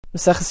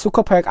Maseches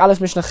Sukkah, Perek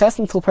Aleph, Mishnah Ches,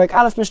 until Perek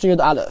Aleph, Mishnah Yud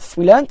Aleph.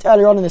 We learned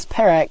earlier on in this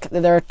Perek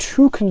that there are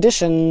two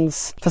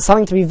conditions for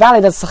something to be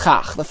valid as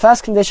Sechach. The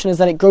first condition is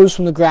that it grows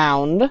from the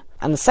ground,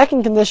 and the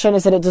second condition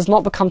is that it does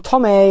not become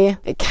Tomei.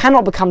 It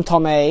cannot become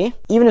Tomei.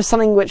 Even if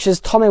something which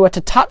is Tomei were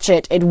to touch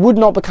it, it would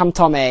not become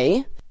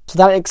Tomei. So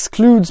that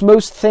excludes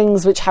most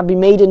things which have been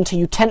made into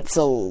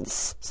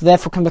utensils, so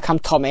therefore can become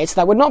Tomei. So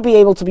that would not be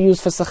able to be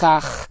used for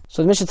Sechach.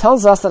 So the Mishnah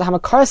tells us that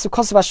Hamakaris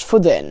Kosev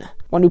Ashfudin,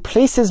 one who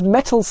places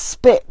metal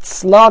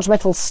spits, large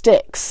metal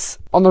sticks,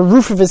 on the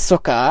roof of his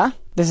sukkah,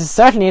 this is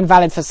certainly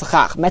invalid for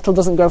Sechach. Metal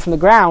doesn't grow from the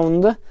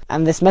ground,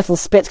 and this metal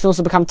spit can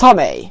also become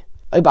Tomei.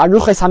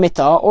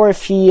 Or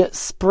if he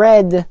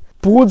spread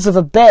boards of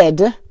a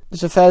bed,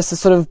 which refers to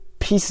sort of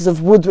pieces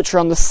of wood which are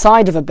on the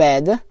side of a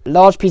bed,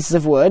 large pieces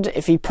of wood,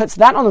 if he puts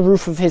that on the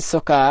roof of his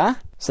sukkah,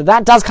 so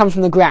that does come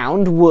from the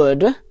ground,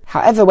 wood.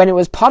 However, when it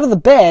was part of the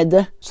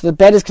bed, so the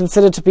bed is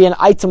considered to be an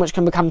item which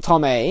can become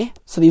Tomei,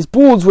 so these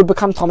boards would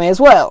become Tomei as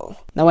well.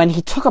 Now when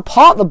he took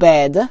apart the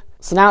bed,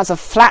 so now it's a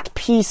flat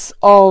piece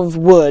of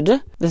wood,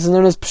 this is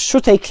known as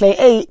Pshutei Klei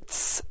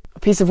Eitz, a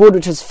piece of wood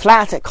which is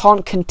flat, it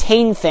can't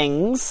contain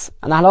things,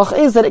 and the halach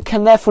is that it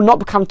can therefore not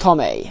become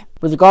Tomei.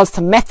 With regards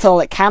to metal,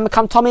 it can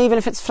become Tomei even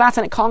if it's flat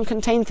and it can't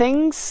contain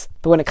things.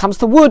 But when it comes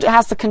to wood, it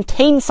has to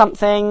contain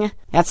something. It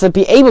has to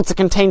be able to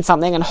contain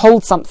something and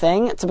hold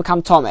something to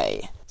become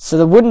Tomei. So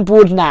the wooden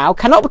board now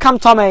cannot become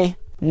Tomei.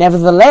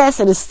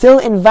 Nevertheless, it is still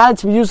invalid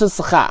to be used as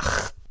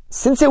Sechach.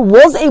 Since it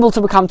was able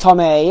to become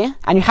Tomei,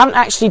 and you haven't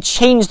actually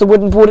changed the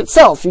wooden board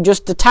itself, you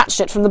just detached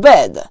it from the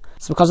bed.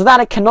 So because of that,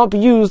 it cannot be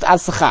used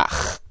as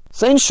Sechach.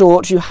 So in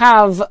short, you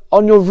have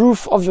on your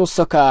roof of your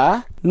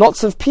sukkah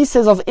lots of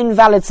pieces of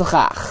invalid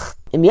Sechach.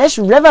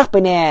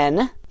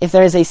 If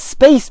there is a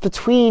space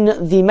between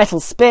the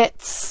metal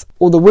spits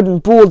or the wooden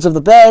boards of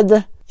the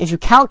bed, if you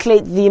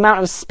calculate the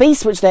amount of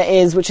space which there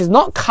is, which is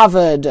not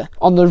covered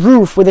on the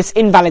roof with this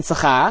invalid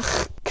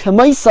Sechach,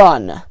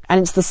 K'moison,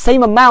 and it's the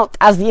same amount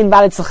as the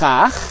invalid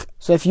Sechach,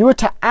 so if you were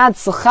to add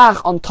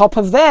Sechach on top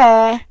of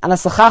there, and the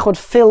Sechach would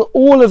fill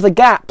all of the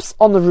gaps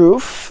on the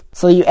roof,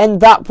 so you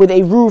end up with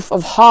a roof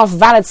of half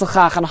valid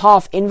Sechach and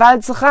half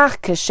invalid Sechach,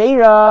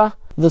 Keshera,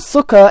 the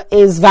sukkah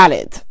is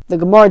valid. The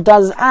Gemara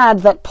does add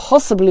that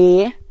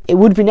possibly it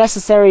would be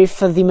necessary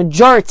for the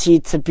majority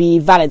to be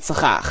valid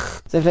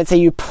Sechach. So if let's say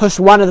you push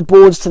one of the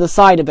boards to the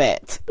side a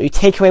bit, or you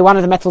take away one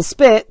of the metal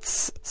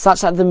spits,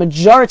 such that the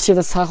majority of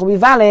the Sechach will be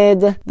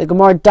valid, the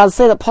Gemara does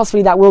say that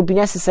possibly that will be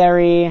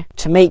necessary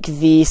to make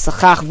the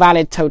Sechach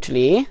valid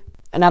totally.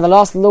 And now the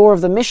last law of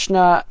the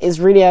Mishnah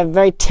is really a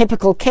very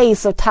typical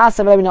case of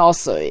Ta'aseh v'lo min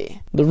ha'asui.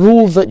 The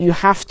rule that you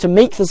have to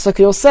make the sukkah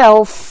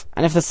yourself,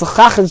 and if the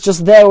Sechach is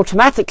just there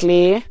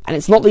automatically, and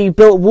it's not that you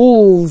built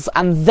walls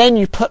and then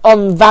you put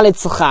on valid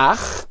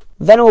Sechach,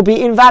 then it will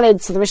be invalid.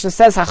 So the Mishnah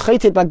says,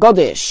 Ha'chotet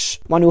b'godish,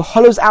 one who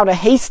hollows out a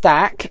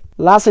haystack,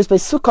 lasos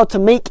b'sukkah, to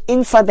make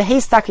inside the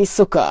haystack a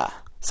sukkah.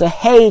 So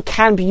hay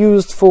can be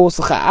used for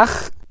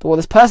Sechach, but what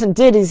this person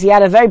did is he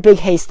had a very big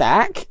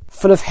haystack,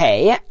 full of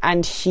hay,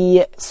 and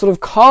he sort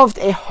of carved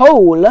a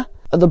hole at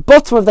the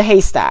bottom of the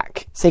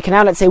haystack. So you can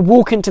now, let's say,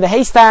 walk into the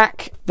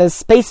haystack, there's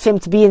space for him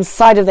to be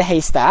inside of the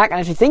haystack, and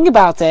if you think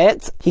about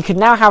it, he could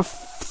now have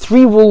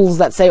 3 walls,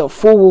 let's say, or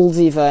 4 walls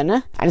even,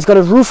 and he's got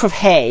a roof of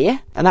hay,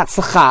 and that's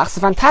Sechach,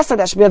 so fantastic,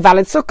 that should be a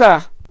valid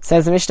sukkah.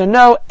 Says the Mishnah,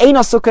 no,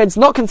 Eino sukkah, it's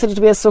not considered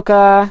to be a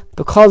sukkah,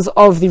 because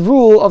of the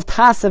rule of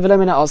Ta'aseh v'lo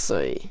min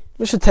ha'asui.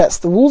 We should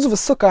test, the rules of a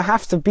sukkah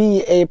have to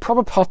be a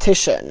proper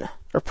partition,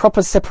 a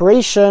proper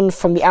separation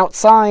from the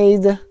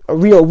outside, a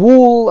real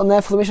wall, and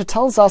therefore the Mishnah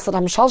tells us that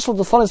Hamshalshal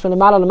Dufonis min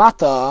lemala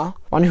lemata,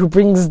 one who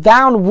brings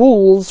down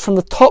walls from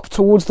the top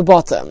towards the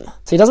bottom.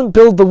 So he doesn't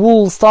build the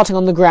wall starting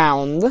on the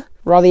ground,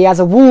 rather he has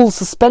a wall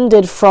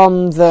suspended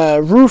from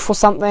the roof or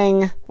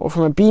something, or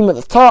from a beam at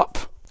the top,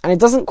 and it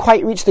doesn't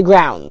quite reach the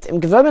ground.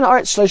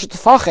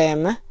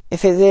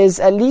 If it is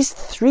at least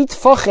 3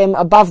 tefachim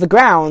above the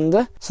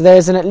ground, so there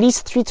is an at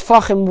least 3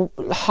 tefachim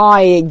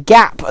high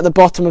gap at the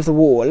bottom of the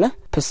wall,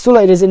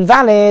 Pasula, it is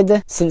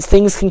invalid, since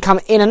things can come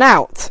in and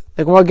out.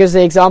 The Gemara gives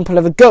the example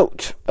of a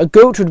goat. A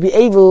goat would be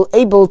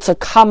able to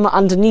come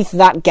underneath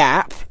that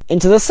gap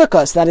into the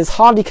sukkah, so that is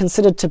hardly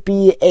considered to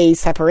be a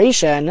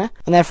separation,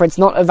 and therefore it's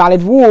not a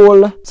valid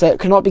wall, so it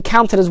cannot be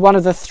counted as one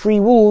of the 3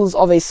 walls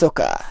of a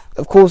sukkah.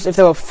 Of course, if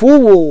there were 4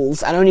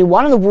 walls, and only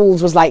one of the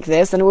walls was like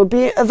this, then it would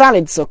be a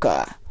valid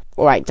sukkah.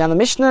 Alright, now the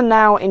Mishnah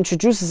now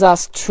introduces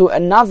us to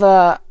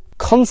another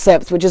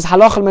concept, which is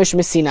Halachah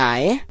Moshe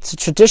Sinai. It's a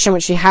tradition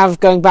which we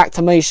have going back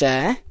to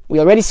Moshe. We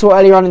already saw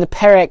earlier on in the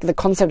Perek the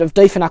concept of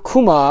Dofen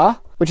Akuma,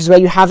 which is where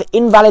you have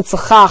invalid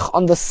Sechach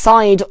on the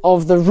side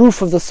of the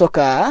roof of the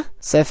sukkah.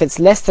 So if it's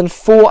less than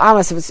 4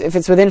 amos, if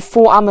it's within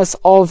 4 amos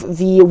of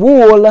the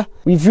wall,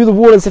 we view the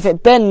wall as if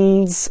it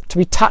bends to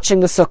be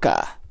touching the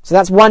sukkah. So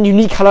that's one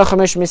unique Halachah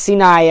Moshe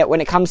Sinai when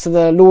it comes to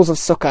the laws of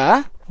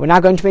sukkah. We're now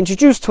going to be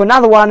introduced to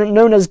another one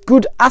known as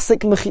Gud Asik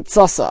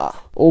Mechitzasa,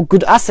 or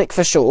Gud Asik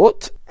for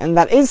short, and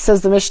that is,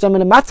 says the Mishnah,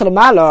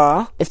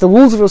 if the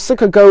walls of your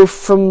sukkah go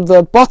from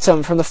the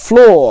bottom, from the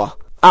floor,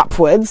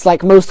 upwards,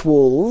 like most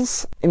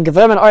walls, in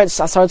Gevermen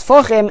Oretz Asar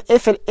Tfachim,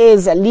 if it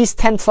is at least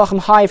 10 Tfachim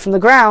high from the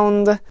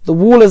ground, the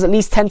wall is at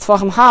least 10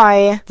 Tfachim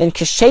high, then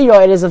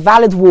Kesheya, it is a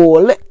valid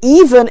wall,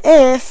 even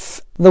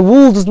if the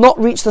wall does not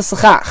reach the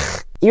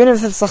Sechach. Even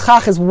if the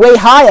Sechach is way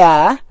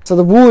higher, so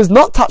the wall is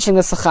not touching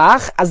the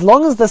Sechach, as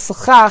long as the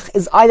Sechach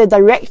is either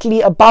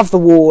directly above the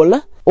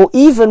wall, or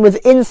even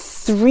within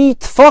 3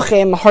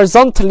 Tfachim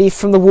horizontally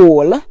from the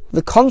wall.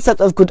 The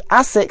concept of Gud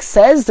Asik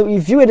says that we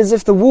view it as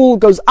if the wall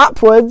goes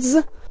upwards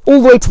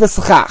all the way to the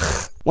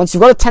Sechach. Once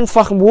you've got a 10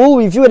 Tfachim wall,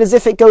 we view it as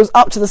if it goes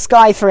up to the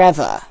sky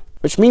forever.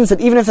 Which means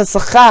that even if the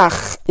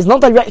Sechach is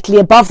not directly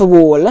above the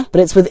wall,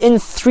 but it's within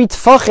 3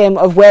 Tfachim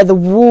of where the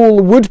wall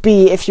would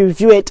be if you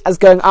view it as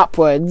going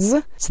upwards,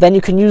 so then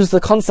you can use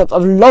the concept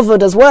of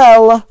Lovud as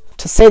well,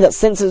 to say that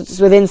since it's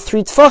within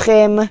 3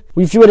 Tfachim,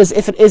 we view it as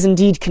if it is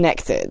indeed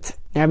connected.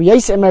 Now Rabbi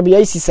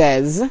Yossi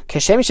says,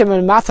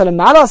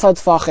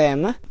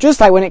 just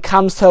like when it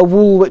comes to a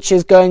wall which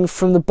is going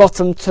from the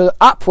bottom to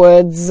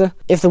upwards,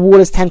 if the wall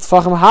is 10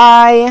 Tfachim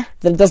high,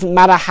 then it doesn't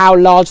matter how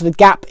large the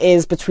gap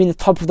is between the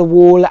top of the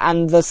wall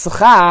and the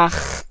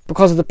Sechach,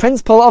 because of the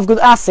principle of Gud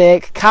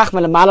Asik,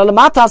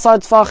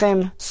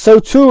 so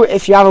too,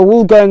 if you have a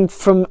wall going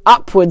from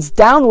upwards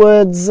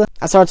downwards,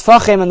 Asar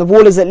Tfachim, and the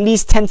wall is at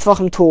least 10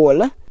 Tfachim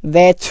tall,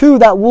 there too,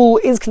 that wall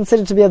is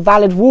considered to be a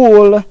valid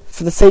wall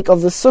for the sake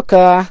of the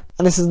sukkah,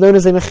 and this is known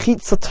as a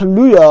mechitza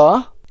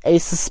taluya, a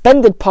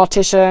suspended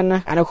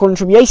partition, and according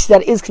to Rabbi Yossi,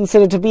 that is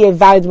considered to be a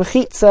valid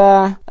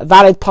mechitza, a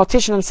valid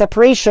partition and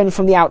separation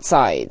from the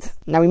outside.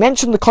 Now we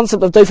mentioned the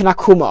concept of dofen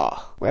akuma,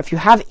 where if you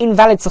have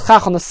invalid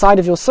sechach on the side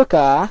of your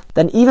sukkah,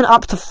 then even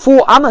up to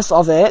 4 amos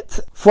of it,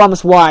 4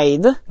 amos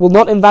wide, will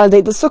not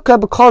invalidate the sukkah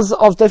because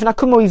of dofen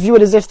akuma. We view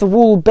it as if the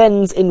wall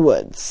bends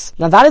inwards.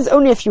 Now that is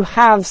only if you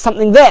have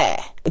something there.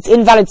 It's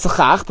invalid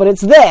sechach, but it's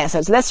there, so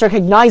it's less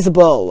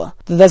recognizable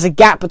that there's a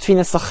gap between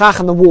the sechach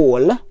and the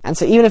wall, and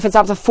so even if it's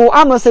up to 4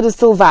 amos, it is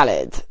still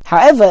valid.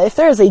 However, if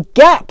there is a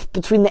gap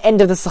between the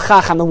end of the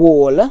sechach and the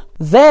wall,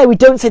 there we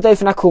don't say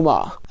dofen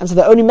akuma, and so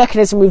the only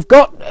mechanism we've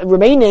got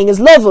remaining is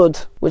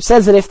lovud, which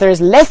says that if there is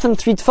less than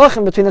 3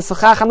 tfachim between the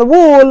sechach and the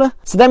wall,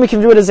 so then we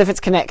can view it as if it's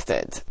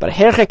connected. But if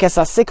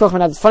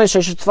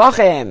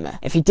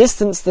you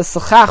distance the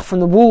sechach from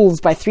the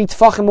walls by 3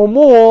 tfachim or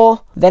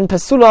more, then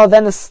pasula,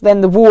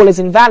 then the wall is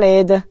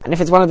invalid, and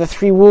if it's one of the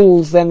 3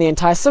 walls, then the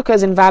entire sukkah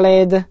is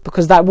invalid,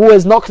 because that wall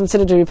is not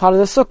considered to be part of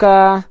the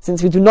sukkah,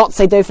 since we do not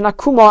say dofen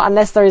akuma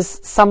unless there is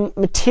some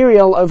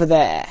material over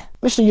there.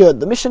 Mishnah Yud.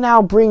 The Mishnah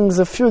now brings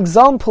a few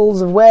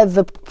examples of where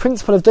the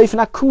principle of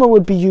dofen akuma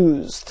would be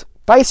used.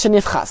 Bais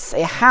shenifchas,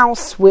 a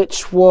house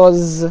which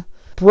was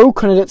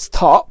broken at its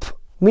top,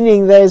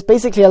 meaning there is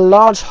basically a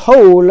large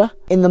hole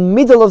in the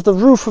middle of the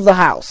roof of the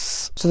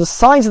house. So the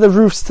sides of the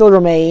roof still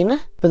remain,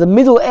 but the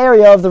middle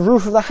area of the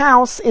roof of the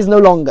house is no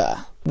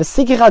longer. The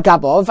sikir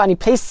al-gabov, and he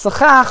placed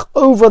sechach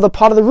over the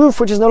part of the roof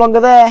which is no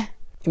longer there.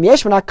 If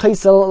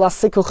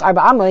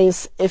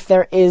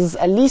there is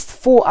at least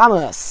 4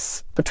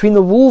 amos between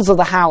the walls of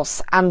the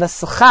house and the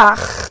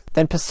sechach,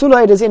 then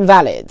pasula, it is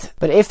invalid.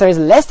 But if there is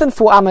less than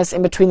 4 amos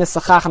in between the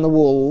sechach and the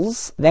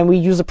walls, then we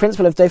use the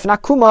principle of dofen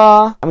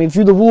akuma, and we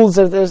view the walls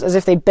as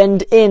if they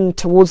bend in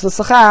towards the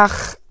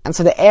sechach, and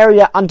so the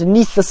area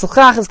underneath the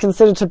sechach is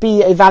considered to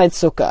be a valid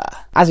sukkah.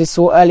 As we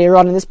saw earlier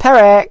on in this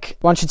perek,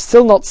 one should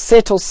still not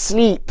sit or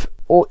sleep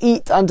or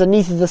eat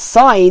underneath the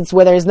sides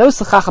where there is no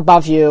sechach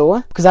above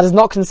you, because that is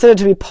not considered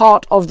to be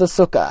part of the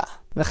sukkah.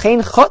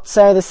 V'chein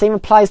chotzer, the same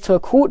applies to a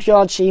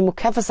courtyard, she'i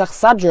mukefes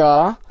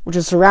achsadra, which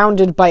is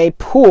surrounded by a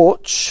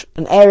porch,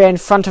 an area in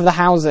front of the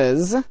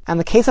houses. And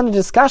the case under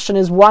discussion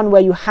is one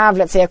where you have,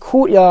 let's say, a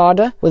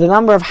courtyard with a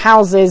number of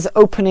houses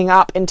opening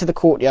up into the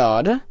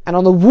courtyard. And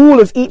on the wall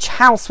of each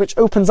house which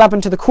opens up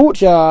into the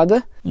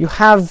courtyard, you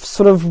have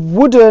sort of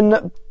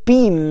wooden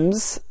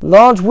beams,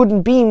 large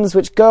wooden beams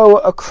which go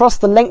across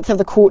the length of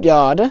the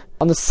courtyard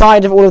on the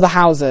side of all of the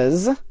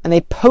houses, and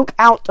they poke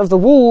out of the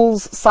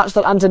walls such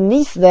that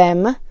underneath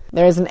them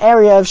there is an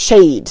area of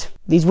shade.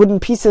 These wooden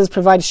pieces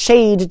provide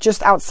shade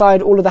just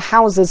outside all of the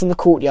houses in the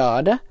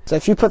courtyard. So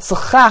if you put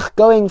sechach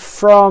going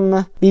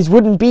from these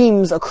wooden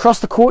beams across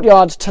the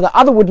courtyard to the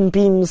other wooden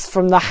beams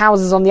from the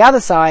houses on the other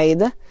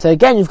side, so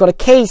again you've got a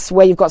case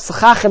where you've got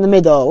sechach in the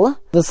middle.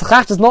 The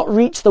sechach does not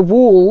reach the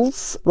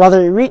walls,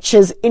 rather it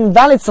reaches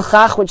invalid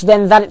sechach, which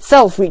then that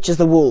itself reaches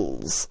the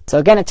walls. So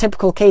again, a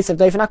typical case of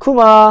dofen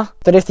akuma,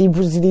 that if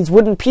these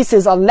wooden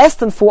pieces are less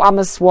than 4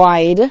 amos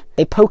wide,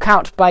 they poke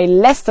out by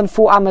less than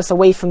 4 amos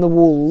away from the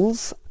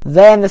walls,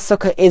 then the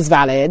sukkah is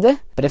valid.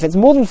 But if it's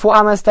more than 4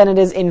 amos, then it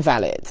is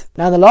invalid.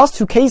 Now in the last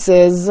 2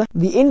 cases,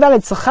 the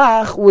invalid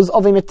sechach was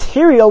of a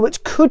material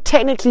which could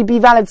technically be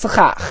valid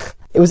sechach.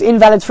 It was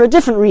invalid for a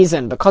different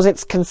reason, because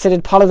it's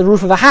considered part of the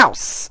roof of the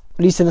house,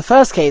 at least in the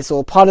first case,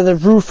 or part of the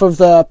roof of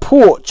the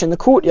porch in the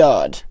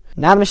courtyard.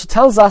 Now the Mishnah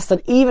tells us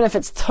that even if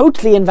it's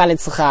totally invalid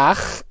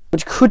sechach,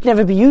 which could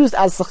never be used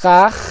as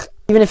sechach,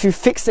 even if you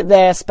fix it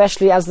there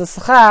especially as the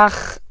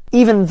sechach,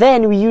 even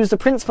then we use the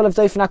principle of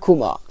dofen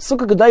akuma.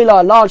 Sukkah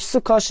gedola, a large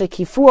sukkah,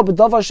 shekifua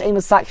b'dovar she'ein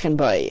mesakchen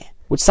by,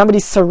 which somebody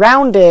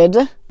surrounded,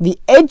 the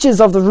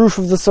edges of the roof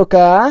of the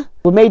sukkah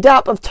were made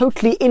up of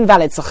totally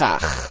invalid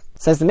sechach.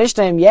 Says the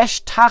Mishnah,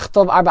 Yesh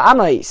tachtov arba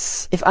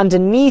amos. If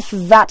underneath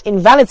that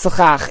invalid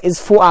sechach is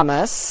 4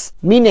 amos,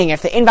 meaning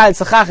if the invalid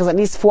sechach is at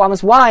least 4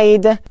 amos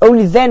wide,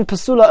 only then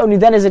pasula, only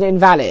then is it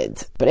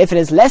invalid. But if it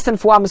is less than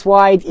 4 amos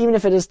wide, even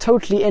if it is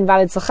totally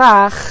invalid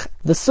sechach,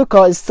 the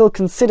sukkah is still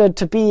considered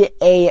to be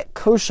a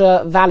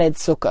kosher, valid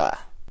sukkah.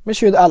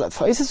 Mishnah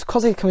Aleph.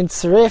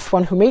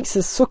 One who makes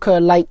his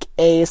sukkah like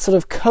a sort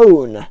of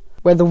cone,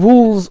 where the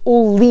walls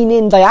all lean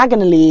in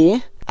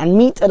diagonally and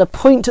meet at a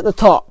point at the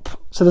top.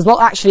 So there's not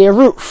actually a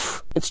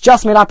roof. It's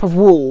just made up of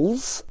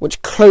walls,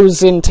 which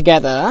close in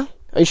together.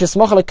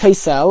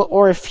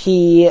 Or if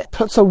he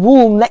puts a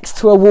wall next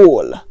to a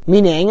wall,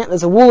 meaning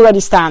there's a wall already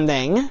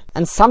standing,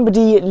 and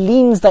somebody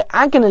leans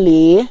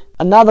diagonally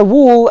another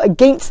wall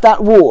against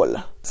that wall.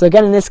 So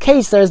again, in this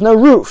case, there is no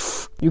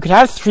roof. You could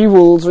have 3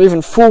 walls or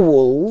even 4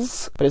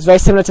 walls, but it's very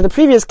similar to the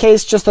previous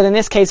case, just that in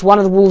this case, one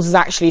of the walls is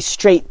actually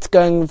straight,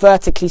 going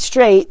vertically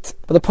straight.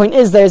 But the point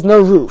is, there is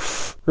no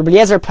roof. Rabbi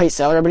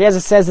Eliezer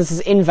says this is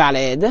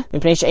invalid,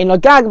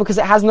 because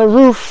it has no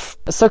roof.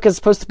 A sukkah is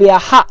supposed to be a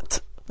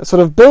hut, a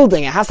sort of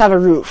building. It has to have a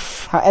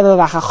roof. However,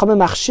 the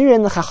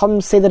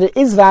Chachamim say that it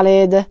is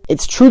valid.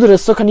 It's true that a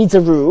sukkah needs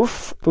a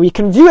roof, but we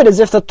can view it as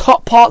if the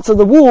top parts of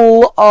the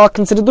wall are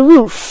considered the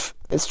roof.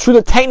 It's true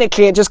that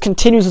technically it just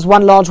continues as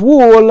one large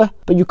wall,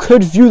 but you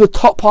could view the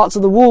top parts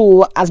of the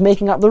wall as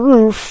making up the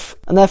roof,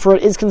 and therefore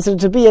it is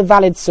considered to be a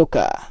valid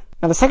sukkah.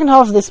 Now the second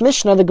half of this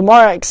Mishnah, the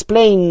Gemara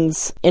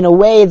explains in a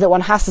way that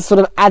one has to sort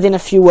of add in a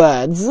few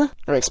words,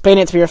 or explain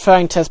it to be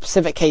referring to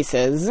specific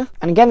cases.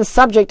 And again, the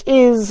subject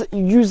is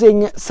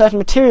using certain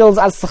materials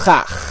as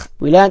sechach.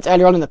 We learnt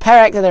earlier on in the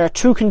Perek that there are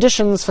 2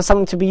 conditions for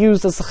something to be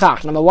used as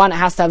sechach. Number 1, it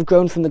has to have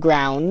grown from the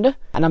ground,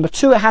 and number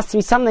 2, it has to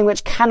be something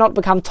which cannot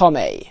become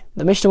tomei.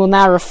 The Mishnah will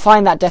now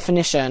refine that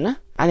definition.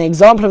 And the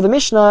example of the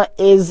Mishnah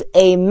is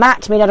a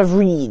mat made out of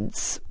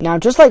reeds. Now,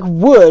 just like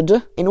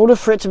wood, in order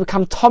for it to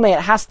become tomei,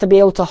 it has to be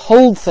able to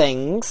hold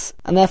things,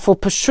 and therefore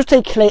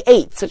pashutei klei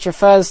eitz, which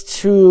refers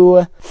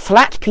to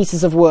flat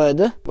pieces of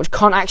wood, which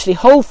can't actually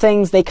hold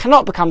things, they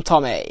cannot become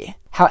tomei.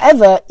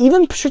 However,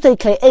 even pashutei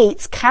klei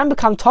eitz can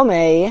become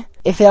tomei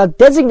if they are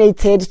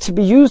designated to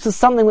be used as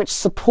something which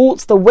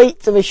supports the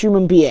weight of a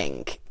human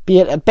being. Be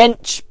it a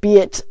bench, be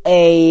it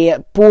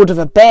a board of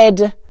a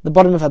bed, the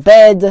bottom of a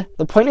bed.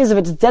 The point is, if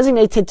it's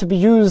designated to be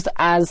used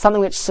as something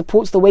which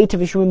supports the weight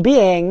of a human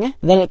being,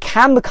 then it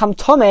can become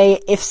tomei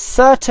if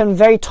certain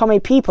very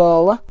tomei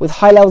people with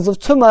high levels of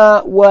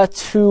tumah were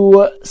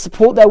to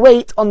support their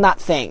weight on that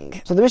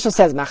thing. So the Mishnah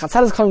says,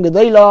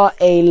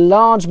 a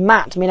large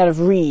mat made out of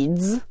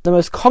reeds. The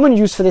most common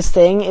use for this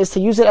thing is to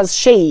use it as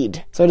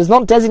shade. So it is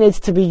not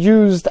designated to be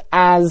used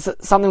as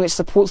something which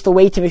supports the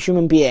weight of a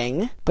human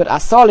being. But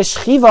asar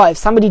l'shchiva, if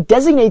somebody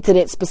designated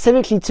it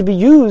specifically to be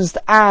used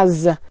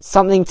as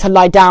something to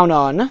lie down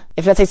on,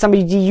 if let's say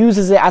somebody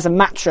uses it as a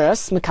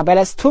mattress,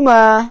 mekabeles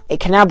tumah, it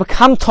can now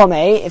become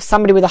tomei if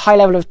somebody with a high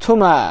level of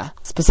tumah,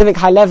 specific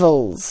high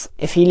levels,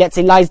 if he let's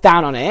say lies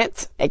down on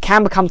it, it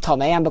can become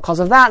tomei, and because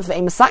of that,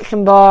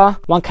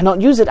 one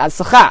cannot use it as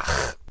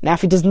sechach. Now,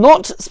 if he does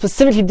not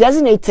specifically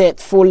designate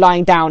it for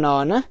lying down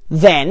on,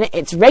 then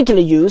its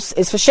regular use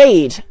is for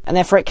shade, and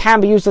therefore it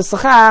can be used as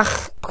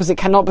sechach because it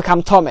cannot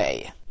become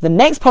tomei. The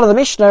next part of the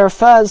Mishnah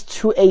refers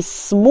to a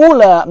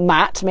smaller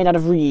mat made out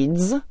of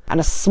reeds, and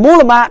a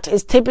smaller mat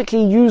is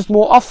typically used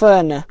more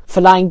often for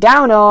lying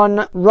down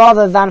on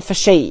rather than for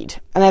shade.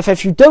 And therefore,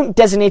 if you don't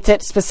designate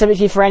it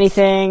specifically for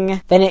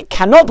anything, then it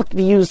cannot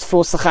be used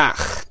for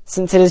sechach,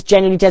 since it is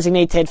generally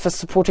designated for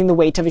supporting the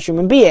weight of a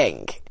human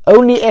being.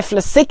 Only if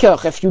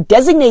l'sikach, if you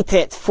designate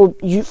it for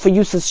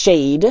use as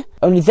shade,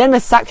 only then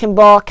l'sakrim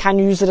bar can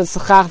use it as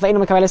sechach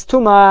ve'enu mekabeles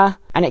tumah,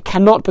 and it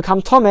cannot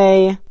become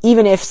tomei,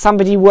 even if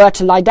somebody were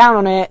to lie down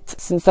on it,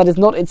 since that is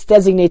not its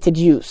designated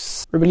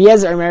use. Rabbi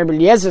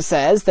Eliezer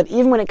says that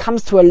even when it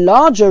comes to a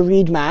larger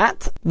reed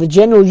mat, the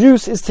general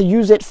use is to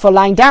use it for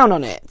lying down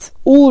on it.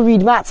 All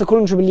reed mats,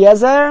 according to Rabbi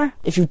Eliezer,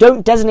 if you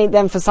don't designate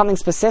them for something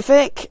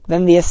specific,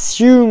 then the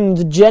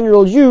assumed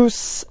general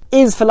use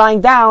is for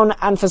lying down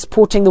and for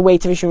supporting the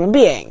weight of a human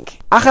being.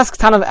 Achas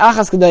ktana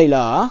ve'achas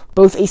gedola,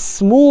 both a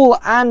small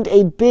and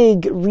a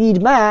big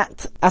reed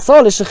mat,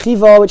 asar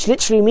l'shechiva, which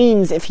literally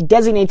means if he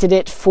designated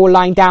it for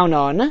lying down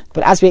on,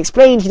 but as we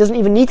explained, he doesn't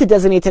even need to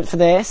designate it for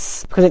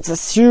this, because its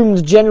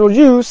assumed general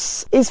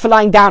use is for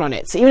lying down on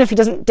it. So even if he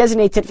doesn't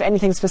designate it for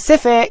anything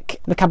specific,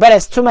 the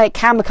kabeles tumei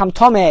can become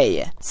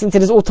tomei, since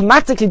it is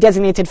automatically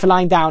designated for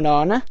lying down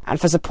on,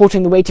 and for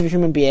supporting the weight of a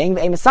human being,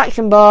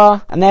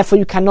 and therefore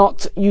you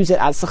cannot use it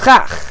as sechach.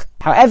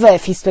 However,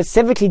 if he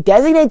specifically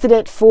designated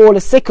it for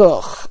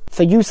l'sikuch,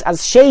 for use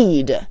as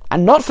shade,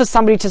 and not for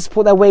somebody to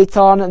support their weight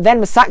on, then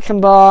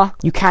mesakrim bar,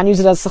 you can use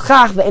it as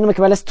sechach, ve'enu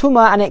mekabeles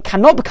tumah, and it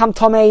cannot become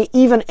tomei,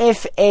 even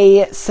if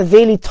a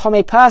severely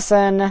tomei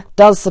person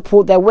does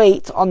support their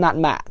weight on that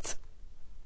mat.